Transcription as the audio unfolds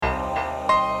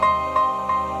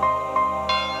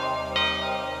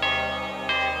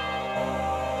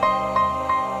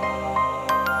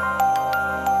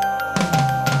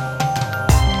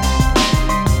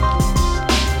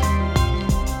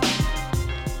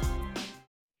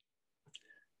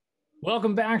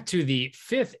Welcome back to the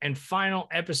fifth and final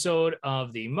episode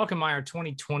of the MIRE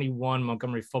 2021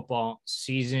 Montgomery football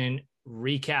season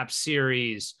recap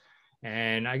series.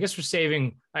 And I guess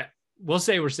we'll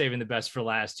say we're saving the best for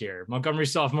last here. Montgomery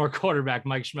sophomore quarterback,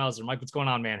 Mike Schmelzer. Mike, what's going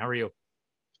on, man? How are you?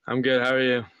 I'm good. How are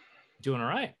you? Doing all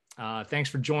right. Thanks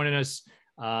for joining us.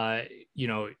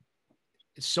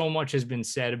 So much has been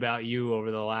said about you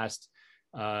over the last,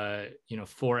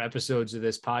 4 episodes of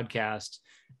this podcast.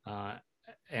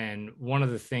 And one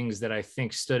of the things that I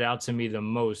think stood out to me the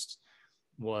most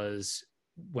was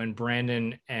when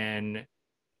Brandon and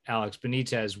Alex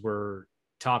Benitez were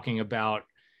talking about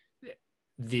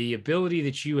the ability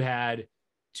that you had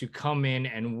to come in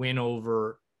and win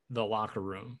over the locker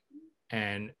room.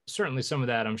 And certainly some of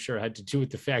that, I'm sure, had to do with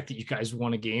the fact that you guys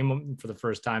won a game for the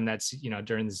first time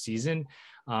during the season.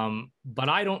 But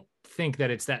I don't think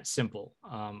that it's that simple.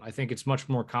 I think it's much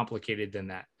more complicated than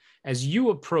that. As you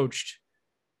approached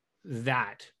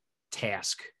that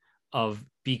task of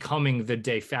becoming the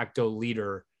de facto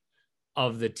leader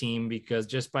of the team, because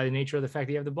just by the nature of the fact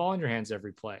that you have the ball in your hands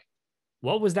every play,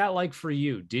 what was that like for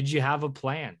you? Did you have a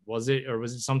plan? Was it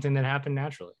something that happened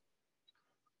naturally?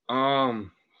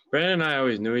 Brandon and I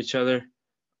always knew each other.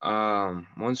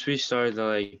 Once we started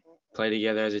to play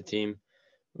together as a team,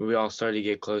 we all started to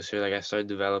get closer. I started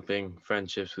developing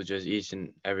friendships with just each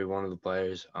and every one of the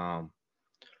players.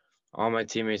 All my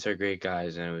teammates are great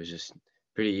guys, and it was just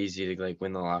pretty easy to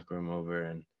win the locker room over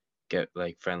and get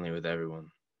friendly with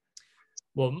everyone.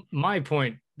 Well, my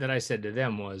point that I said to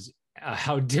them was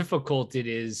how difficult it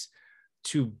is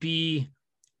to be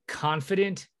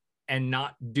confident and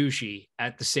not douchey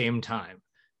at the same time,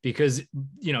 because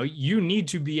you need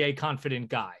to be a confident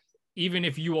guy, even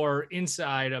if you are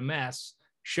inside a mess,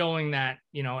 showing that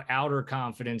outer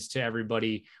confidence to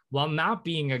everybody while not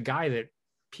being a guy that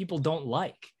people don't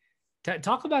like.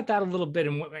 Talk about that a little bit,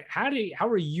 and how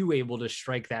are you able to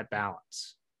strike that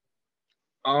balance?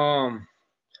 I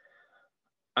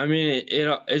mean,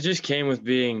 it just came with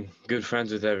being good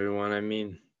friends with everyone. I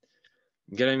mean,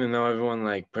 getting to know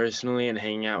everyone personally and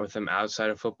hanging out with them outside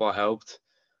of football helped.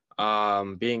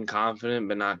 Being confident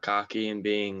but not cocky, and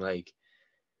being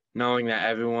knowing that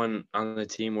everyone on the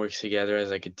team works together as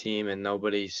a team, and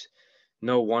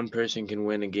no one person can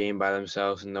win a game by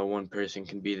themselves, and no one person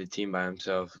can be the team by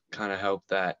himself, kind of helped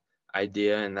that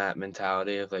idea and that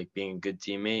mentality of being a good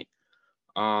teammate.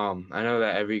 I know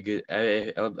that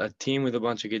a team with a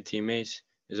bunch of good teammates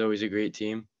is always a great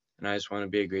team, and I just want to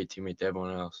be a great teammate to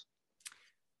everyone else.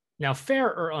 Now, fair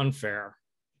or unfair,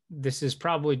 this is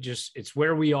probably it's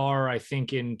where we are, I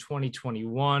think, in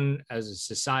 2021 as a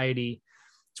society.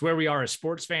 It's where we are as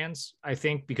sports fans, I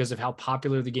think, because of how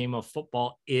popular the game of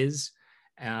football is.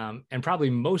 And probably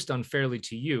most unfairly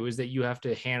to you is that you have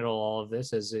to handle all of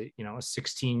this as a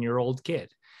 16-year-old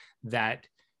kid, that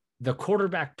the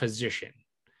quarterback position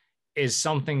is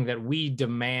something that we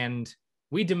demand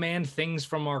things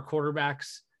from our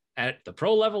quarterbacks at the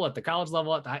pro level, at the college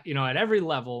level, at every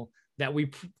level that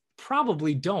we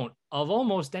probably don't of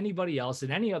almost anybody else in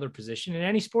any other position in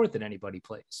any sport that anybody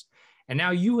plays. And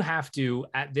now you have to,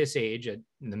 at this age, in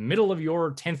the middle of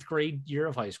your 10th grade year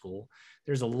of high school,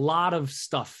 there's a lot of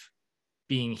stuff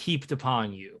being heaped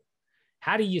upon you.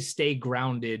 How do you stay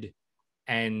grounded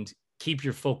and keep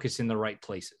your focus in the right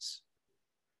places?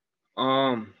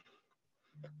 I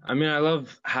mean, I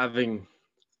love having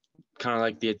kind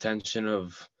of the attention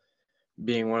of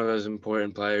being one of those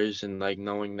important players, and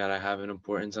knowing that I have an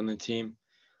importance on the team.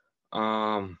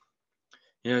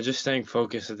 Just staying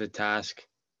focused at the task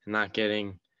and not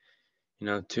getting,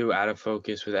 too out of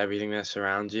focus with everything that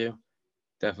surrounds you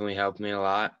definitely helped me a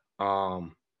lot.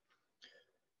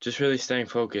 Just really staying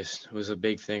focused was a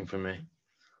big thing for me.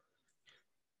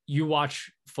 You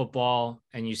watch football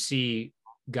and you see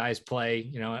guys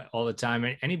play, all the time.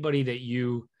 Anybody that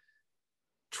you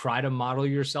try to model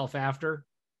yourself after?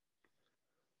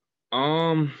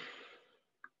 I'm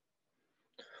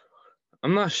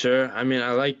not sure. I mean,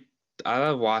 I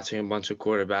love watching a bunch of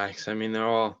quarterbacks. I mean, they're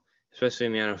all, especially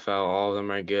in the NFL, all of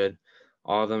them are good.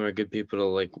 All of them are good people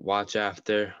to watch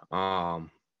after.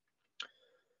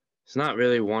 It's not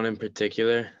really one in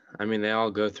particular. I mean, they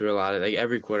all go through a lot of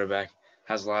every quarterback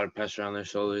has a lot of pressure on their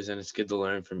shoulders, and it's good to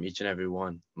learn from each and every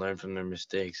one, learn from their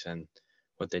mistakes and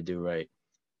what they do right.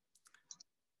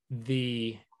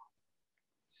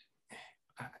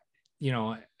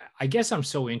 I guess I'm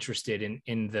so interested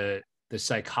in the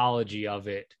psychology of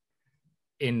it,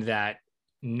 in that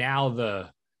now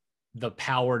the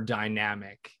power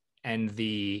dynamic and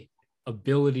the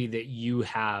ability that you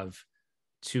have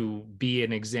to be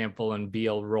an example and be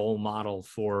a role model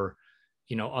for,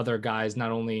 other guys, not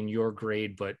only in your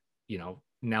grade, but,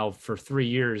 now for 3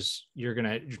 years, you're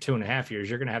 2.5 years,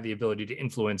 you're going to have the ability to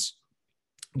influence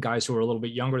guys who are a little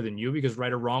bit younger than you, because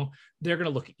right or wrong, they're going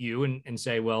to look at you and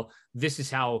say, well, this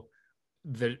is how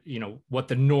what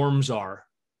the norms are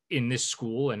in this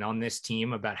school and on this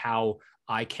team about how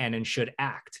I can and should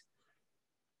act.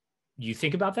 You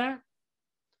think about that?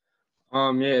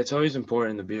 Yeah, it's always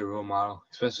important to be a role model,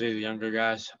 especially the younger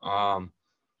guys.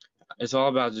 It's all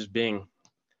about just being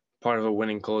part of a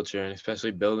winning culture and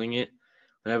especially building it.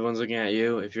 When everyone's looking at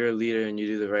you, if you're a leader and you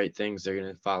do the right things, they're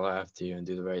going to follow after you and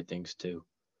do the right things too.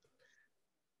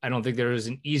 I don't think there is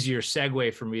an easier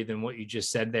segue for me than what you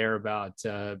just said there about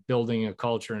building a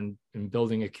culture and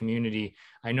building a community.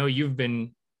 I know you've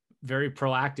been very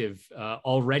proactive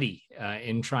already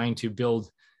in trying to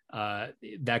build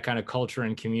that kind of culture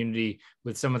and community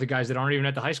with some of the guys that aren't even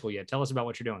at the high school yet. Tell us about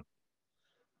what you're doing.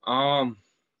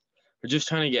 We're just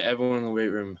trying to get everyone in the weight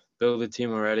room, build a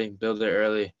team already, build it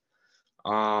early.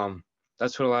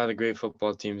 That's what a lot of the great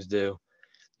football teams do.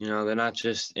 You know, they're not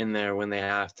just in there when they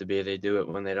have to be. They do it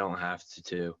when they don't have to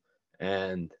too.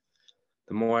 And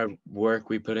the more work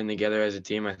we put in together as a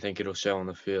team, I think it'll show on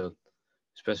the field,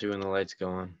 especially when the lights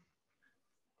go on.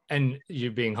 And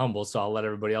you're being humble, so I'll let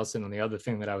everybody else in on the other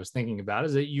thing that I was thinking about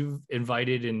is that you've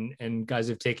invited and guys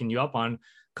have taken you up on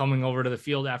coming over to the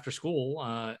field after school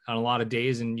on a lot of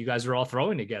days, and you guys are all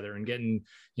throwing together and getting,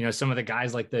 some of the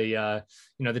guys like the,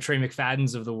 the Trey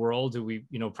McFadden's of the world, who we,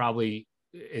 probably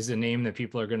is a name that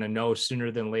people are going to know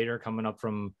sooner than later coming up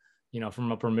from,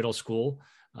 from upper middle school,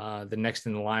 the next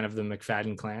in the line of the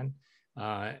McFadden clan.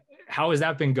 How has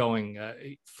that been going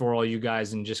for all you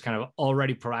guys, and just kind of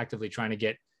already proactively trying to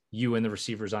get you and the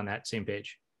receivers on that same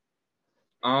page?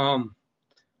 I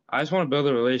just want to build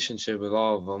a relationship with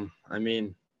all of them. I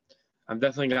mean, I've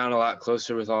definitely gotten a lot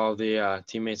closer with all the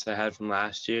teammates I had from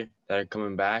last year that are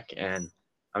coming back, and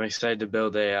I'm excited to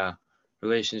build a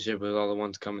relationship with all the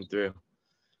ones coming through.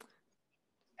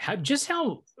 How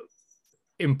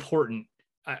important,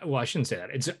 well, I shouldn't say that.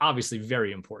 It's obviously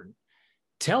very important.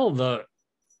 Tell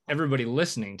everybody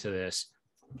listening to this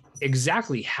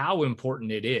exactly how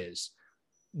important it is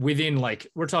within, like,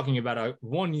 we're talking about a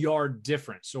 1 yard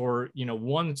difference or,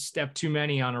 one step too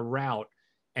many on a route,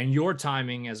 and your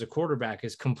timing as a quarterback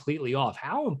is completely off.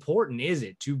 How important is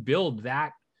it to build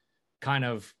that kind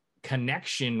of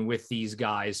connection with these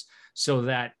guys so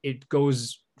that it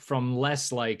goes from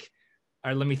less like, all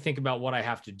right, let me think about what I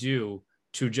have to do,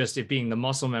 to just it being the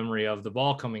muscle memory of the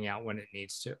ball coming out when it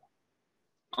needs to?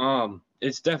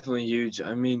 It's definitely huge.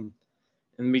 I mean,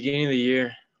 in the beginning of the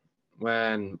year,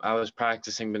 when I was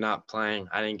practicing but not playing,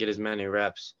 I didn't get as many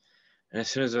reps. And as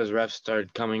soon as those reps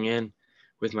started coming in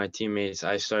with my teammates,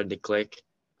 I started to click.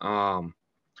 But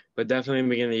definitely in the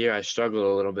beginning of the year, I struggled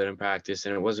a little bit in practice,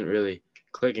 and it wasn't really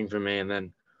clicking for me. And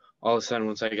then all of a sudden,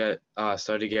 once I got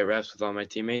started to get reps with all my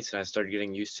teammates, and I started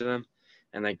getting used to them,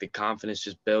 and like the confidence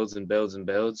just builds and builds and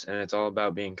builds, and it's all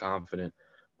about being confident.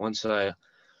 Once we're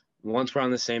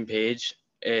on the same page,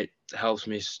 it helps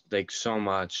me like so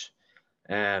much,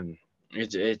 and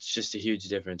it's just a huge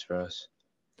difference for us.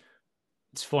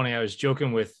 It's funny. I was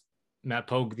joking with Matt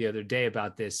Pogue the other day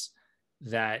about this,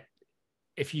 that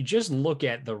if you just look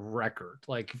at the record,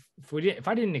 like if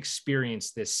I didn't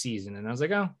experience this season and I was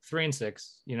like, oh,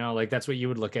 3-6, like that's what you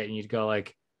would look at, and you'd go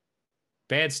like,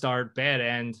 bad start, bad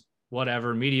end,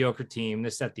 whatever, mediocre team,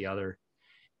 this, that, the other.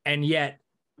 And yet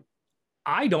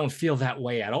I don't feel that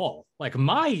way at all. Like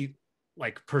my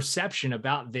perception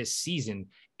about this season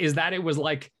is that it was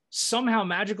like somehow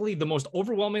magically the most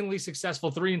overwhelmingly successful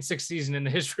 3-6 season in the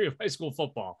history of high school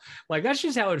football. Like that's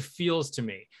just how it feels to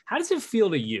me. How does it feel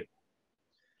to you?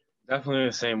 Definitely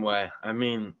the same way. I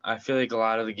mean, I feel like a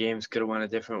lot of the games could have went a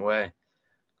different way.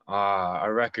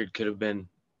 Our record could have been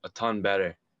a ton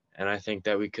better, and I think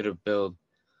that we could have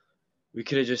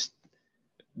just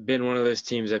been one of those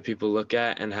teams that people look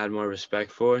at and had more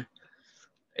respect for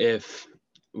if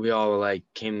we all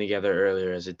came together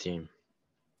earlier as a team.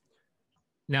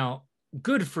 Now,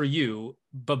 good for you,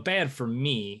 but bad for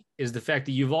me is the fact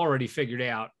that you've already figured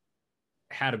out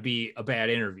how to be a bad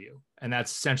interview. And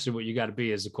that's essentially what you got to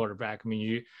be as a quarterback. I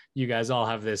mean, you guys all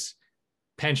have this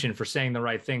penchant for saying the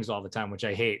right things all the time, which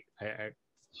I hate. It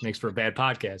makes for a bad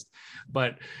podcast.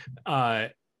 But, all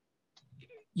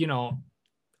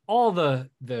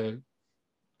the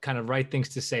kind of right things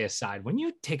to say aside, when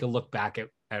you take a look back at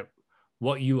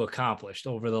what you accomplished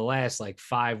over the last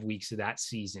 5 weeks of that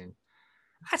season,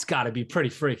 that's got to be pretty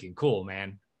freaking cool,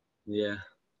 man. Yeah.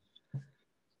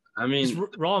 I mean, just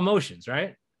raw emotions,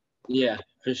 right? Yeah,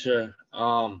 for sure.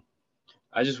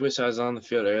 I just wish I was on the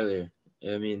field earlier.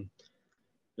 I mean,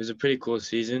 it was a pretty cool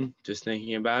season, just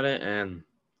thinking about it, and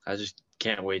I just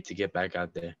can't wait to get back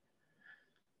out there.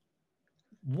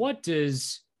 What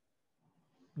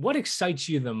excites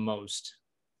you the most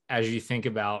as you think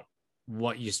about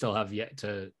what you still have yet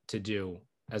to do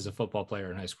as a football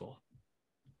player in high school?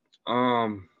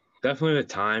 Definitely the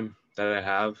time that I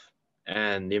have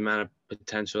and the amount of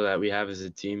potential that we have as a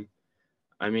team.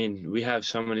 I mean, we have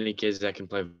so many kids that can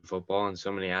play football and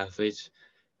so many athletes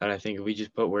that I think if we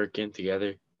just put work in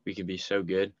together, we could be so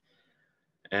good.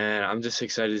 And I'm just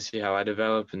excited to see how I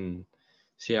develop and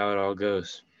see how it all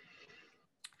goes.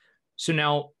 So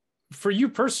now, for you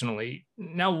personally,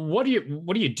 now what do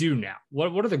you do now?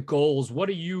 What are the goals? What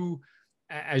do you,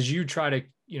 as you try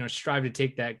to strive to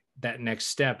take that next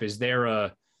step? Is there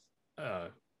a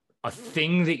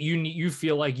thing that you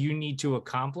feel like you need to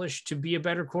accomplish to be a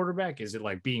better quarterback? Is it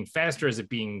like being faster? Is it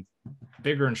being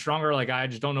bigger and stronger? Like, I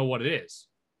just don't know what it is.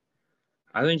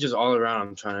 I think just all around,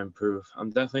 I'm trying to improve. I'm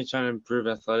definitely trying to improve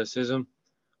athleticism.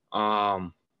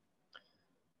 Um,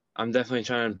 I'm definitely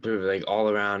trying to improve like all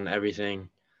around everything,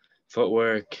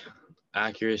 footwork,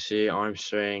 accuracy, arm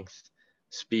strength,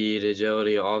 speed,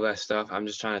 agility, all that stuff. I'm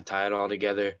just trying to tie it all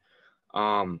together.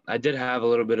 I did have a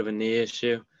little bit of a knee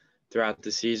issue throughout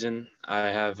the season. I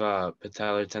have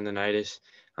patellar tendonitis.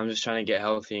 I'm just trying to get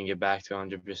healthy and get back to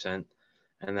 100%,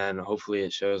 and then hopefully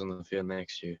it shows on the field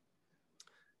next year.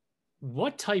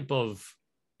 What type of,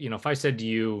 if I said to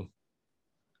you,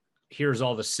 here's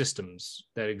all the systems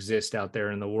that exist out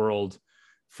there in the world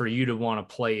for you to want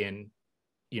to play in,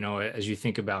 as you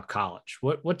think about college,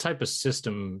 what type of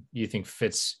system do you think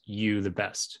fits you the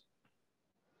best?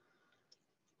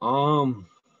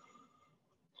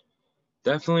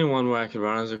 Definitely one where I could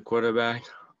run as a quarterback.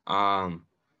 I'm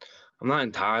not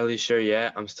entirely sure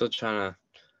yet. I'm still trying to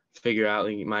figure out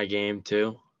my game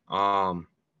too.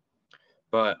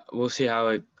 But we'll see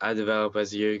how I develop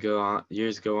as years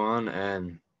go on,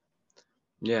 and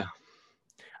yeah.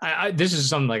 This is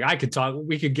something like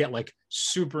we could get like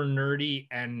super nerdy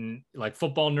and like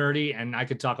football nerdy, and I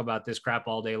could talk about this crap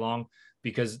all day long,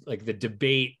 because like the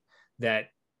debate that,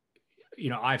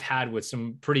 I've had with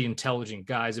some pretty intelligent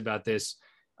guys about this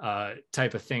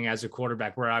type of thing as a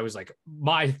quarterback, where I was like,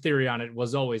 my theory on it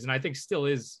was always, and I think still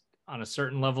is on a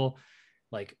certain level,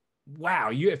 like, wow,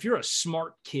 if you're a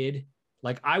smart kid,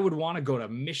 like I would want to go to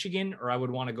Michigan, or I would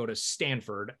want to go to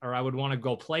Stanford, or I would want to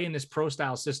go play in this pro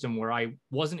style system where I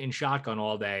wasn't in shotgun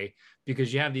all day,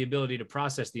 because you have the ability to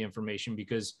process the information.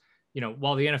 Because,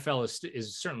 while the NFL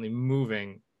is certainly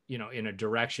moving, in a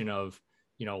direction of,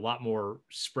 a lot more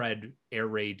spread air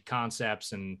raid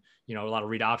concepts and, a lot of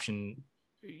read option,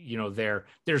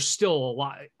 there's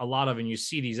still a lot of, and you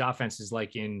see these offenses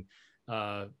like in,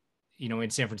 in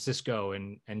San Francisco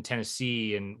and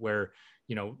Tennessee, and where,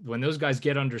 when those guys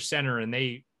get under center and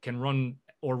they can run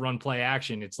play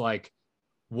action, it's like,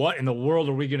 what in the world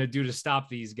are we going to do to stop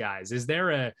these guys? Is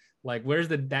there where's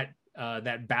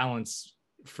that balance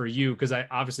for you? Because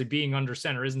obviously being under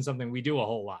center isn't something we do a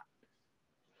whole lot.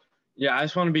 Yeah, I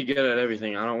just want to be good at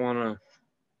everything. I don't want to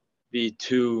be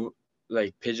too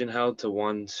pigeonholed to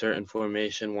one certain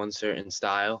formation, one certain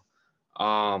style.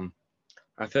 I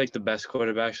feel like the best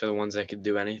quarterbacks are the ones that could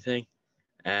do anything.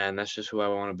 And that's just who I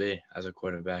want to be as a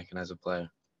quarterback and as a player.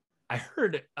 I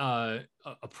heard a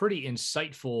pretty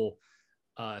insightful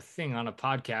thing on a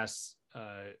podcast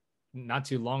not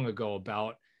too long ago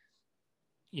about,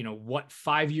 what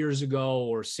 5 years ago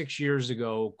or 6 years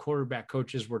ago quarterback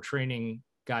coaches were training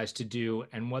guys to do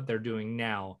and what they're doing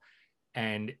now.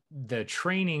 And the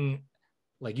training,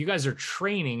 like you guys are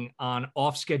training on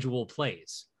off schedule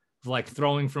plays, like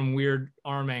throwing from weird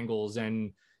arm angles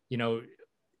and,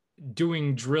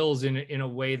 doing drills in a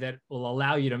way that will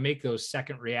allow you to make those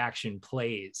second reaction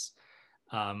plays.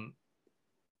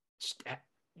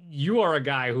 You are a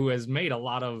guy who has made a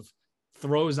lot of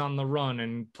throws on the run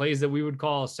and plays that we would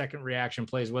call second reaction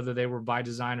plays, whether they were by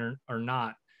design or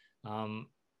not.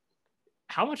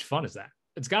 How much fun is that?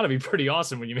 It's got to be pretty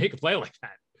awesome when you make a play like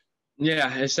that.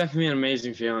 Yeah, it's definitely an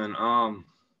amazing feeling.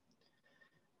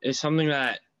 It's something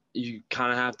that you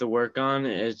kind of have to work on.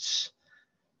 It's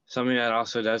something that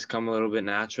also does come a little bit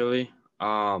naturally.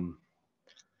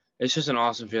 It's just an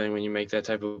awesome feeling when you make that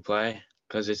type of play,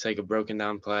 because it's like a broken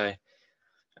down play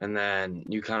and then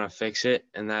you kind of fix it,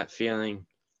 and that feeling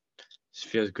just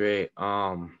feels great.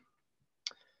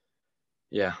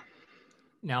 Yeah.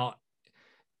 Now,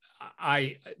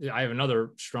 I have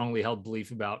another strongly held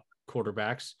belief about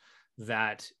quarterbacks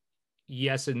that,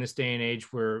 yes, in this day and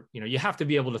age where, you have to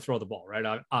be able to throw the ball,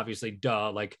 right? Obviously,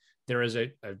 like there is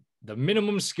the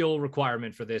minimum skill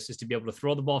requirement for this is to be able to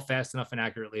throw the ball fast enough and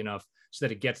accurately enough so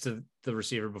that it gets to the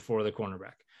receiver before the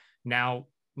cornerback. Now,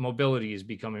 mobility is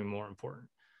becoming more important.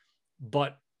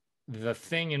 But the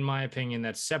thing, in my opinion,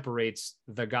 that separates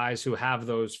the guys who have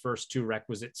those first two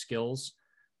requisite skills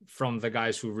from the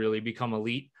guys who really become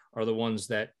elite are the ones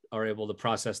that are able to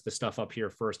process the stuff up here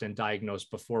first and diagnose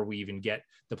before the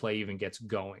play even gets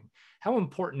going. How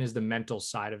important is the mental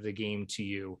side of the game to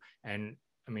you? And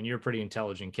I mean, you're a pretty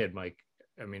intelligent kid, Mike.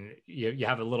 I mean, you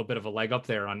have a little bit of a leg up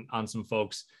there on some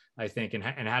folks, I think. And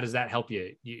how does that help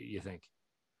you think?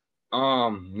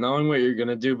 Knowing what you're going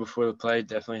to do before the play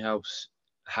definitely helps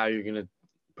how you're going to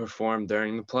perform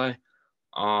during the play.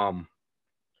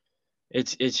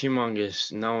 It's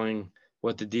humongous knowing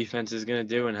what the defense is going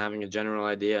to do and having a general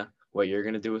idea what you're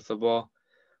going to do with the ball.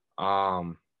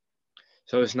 So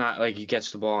it's not like you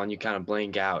catch the ball and you kind of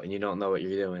blank out and you don't know what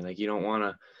you're doing. Like, you don't want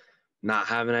to not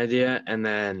have an idea and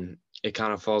then it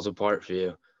kind of falls apart for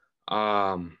you.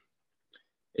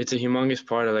 It's a humongous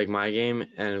part of like my game,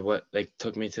 and what like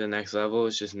took me to the next level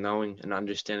is just knowing and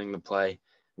understanding the play,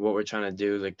 what we're trying to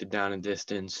do, like the down and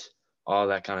distance, all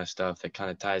that kind of stuff that kind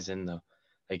of ties in the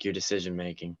like your decision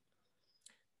making.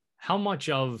 How much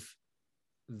of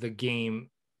the game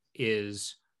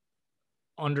is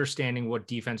understanding what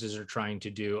defenses are trying to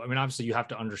do? I mean, obviously you have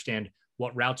to understand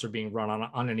what routes are being run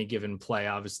on any given play,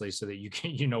 obviously, so that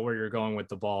you know where you're going with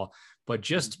the ball, but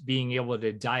just being able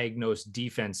to diagnose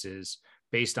defenses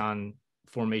based on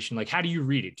formation. Like, how do you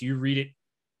read it? Do you read it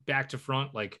back to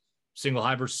front, like single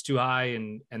high versus too high,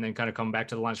 and then kind of come back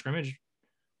to the line of scrimmage?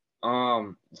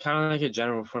 Kind of like a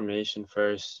general formation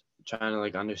first, trying to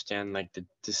like understand like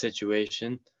the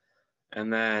situation,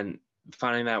 and then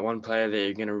finding that one player that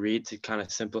you're going to read to kind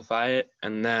of simplify it,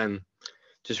 and then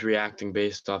just reacting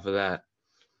based off of that.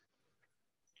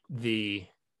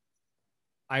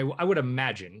 I would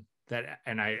imagine that,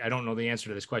 and I don't know the answer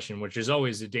to this question, which is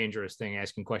always a dangerous thing,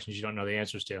 asking questions you don't know the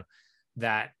answers to,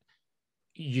 that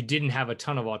you didn't have a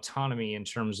ton of autonomy in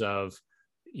terms of,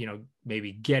 you know,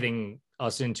 maybe getting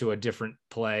us into a different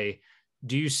play.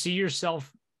 Do you see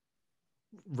yourself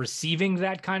receiving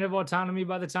that kind of autonomy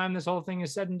by the time this whole thing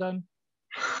is said and done?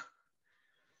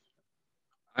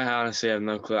 I honestly have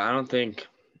no clue. I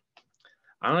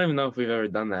don't even know if we've ever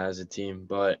done that as a team,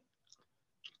 but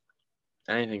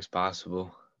anything's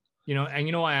possible. You know, and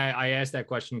you know why I asked that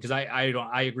question, because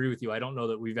I agree with you. I don't know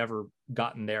that we've ever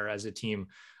gotten there as a team.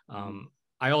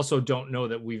 I also don't know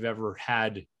that we've ever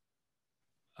had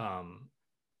a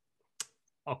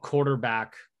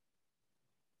quarterback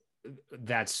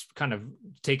that's kind of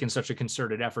taken such a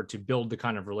concerted effort to build the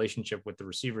kind of relationship with the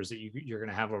receivers that you're going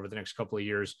to have over the next couple of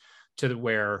years, to the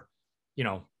where, you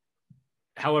know,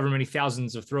 however many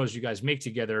thousands of throws you guys make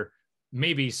together,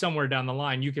 maybe somewhere down the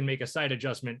line you can make a side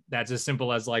adjustment that's as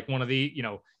simple as like one of the, you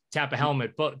know, tap a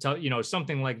helmet, but you know,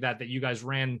 something like that you guys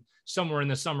ran somewhere in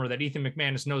the summer that Ethan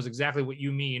McManus knows exactly what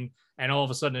you mean, and all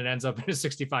of a sudden it ends up in a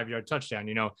 65-yard touchdown.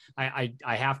 You know, I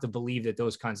have to believe that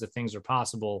those kinds of things are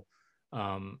possible.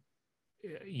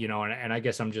 You know, and I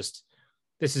guess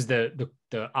this is the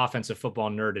offensive football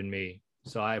nerd in me.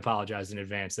 So I apologize in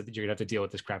advance that you're gonna have to deal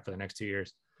with this crap for the next 2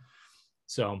 years.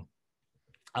 So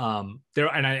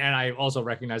I also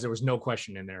recognize there was no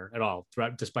question in there at all,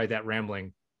 despite that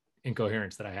rambling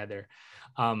incoherence that I had there.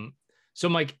 So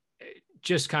Mike,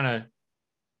 just kind of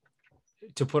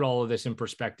to put all of this in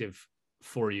perspective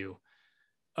for you,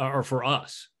 or for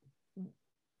us,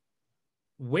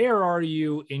 where are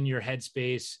you in your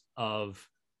headspace of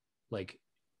like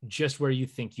just where you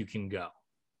think you can go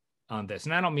on this?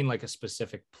 And I don't mean like a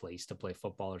specific place to play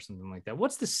football or something like that.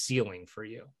 What's the ceiling for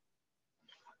you?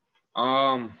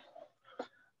 I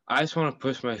just want to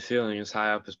push my ceiling as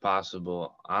high up as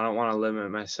possible. I don't want to limit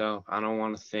myself. I don't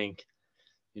want to think,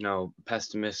 you know,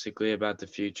 pessimistically about the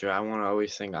future. I want to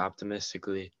always think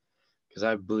optimistically, because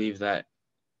I believe that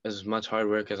as much hard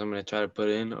work as I'm going to try to put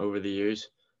in over the years,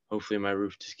 hopefully my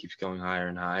roof just keeps going higher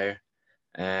and higher,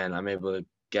 and I'm able to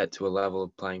get to a level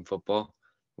of playing football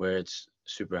where it's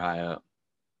super high up.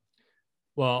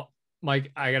 Well,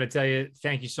 Mike, I got to tell you,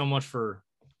 thank you so much for,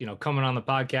 you know, coming on the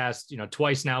podcast, you know,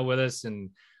 twice now with us.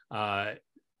 And I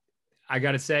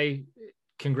got to say,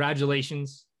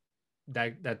 congratulations.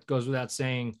 That goes without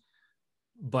saying,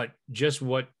 but just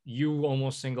what you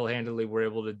almost single-handedly were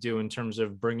able to do in terms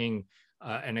of bringing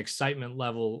an excitement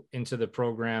level into the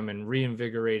program and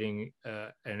reinvigorating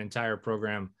an entire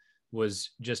program was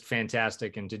just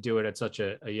fantastic. And to do it at such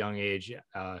a young age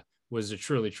was a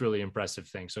truly, truly impressive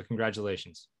thing. So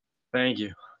congratulations. Thank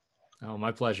you. Oh,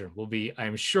 my pleasure.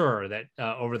 I'm sure that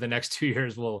over the next 2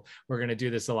 years, we're going to do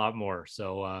this a lot more.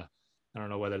 So I don't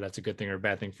know whether that's a good thing or a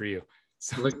bad thing for you.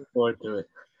 So, looking forward to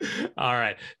it. All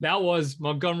right. That was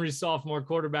Montgomery sophomore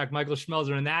quarterback Michael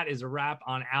Schmelzer. And that is a wrap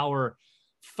on our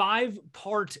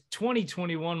 5-part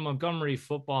 2021 Montgomery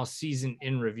football season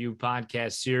in review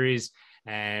podcast series.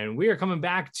 And we are coming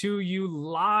back to you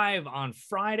live on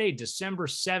Friday, December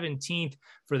 17th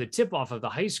for the tip-off of the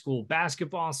high school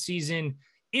basketball season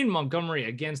in Montgomery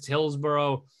against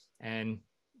Hillsborough. And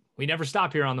we never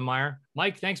stop here on the MIRE.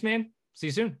 Mike, thanks, man. See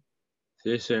you soon.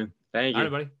 See you soon. Thank you. All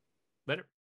right, buddy.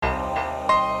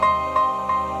 Later.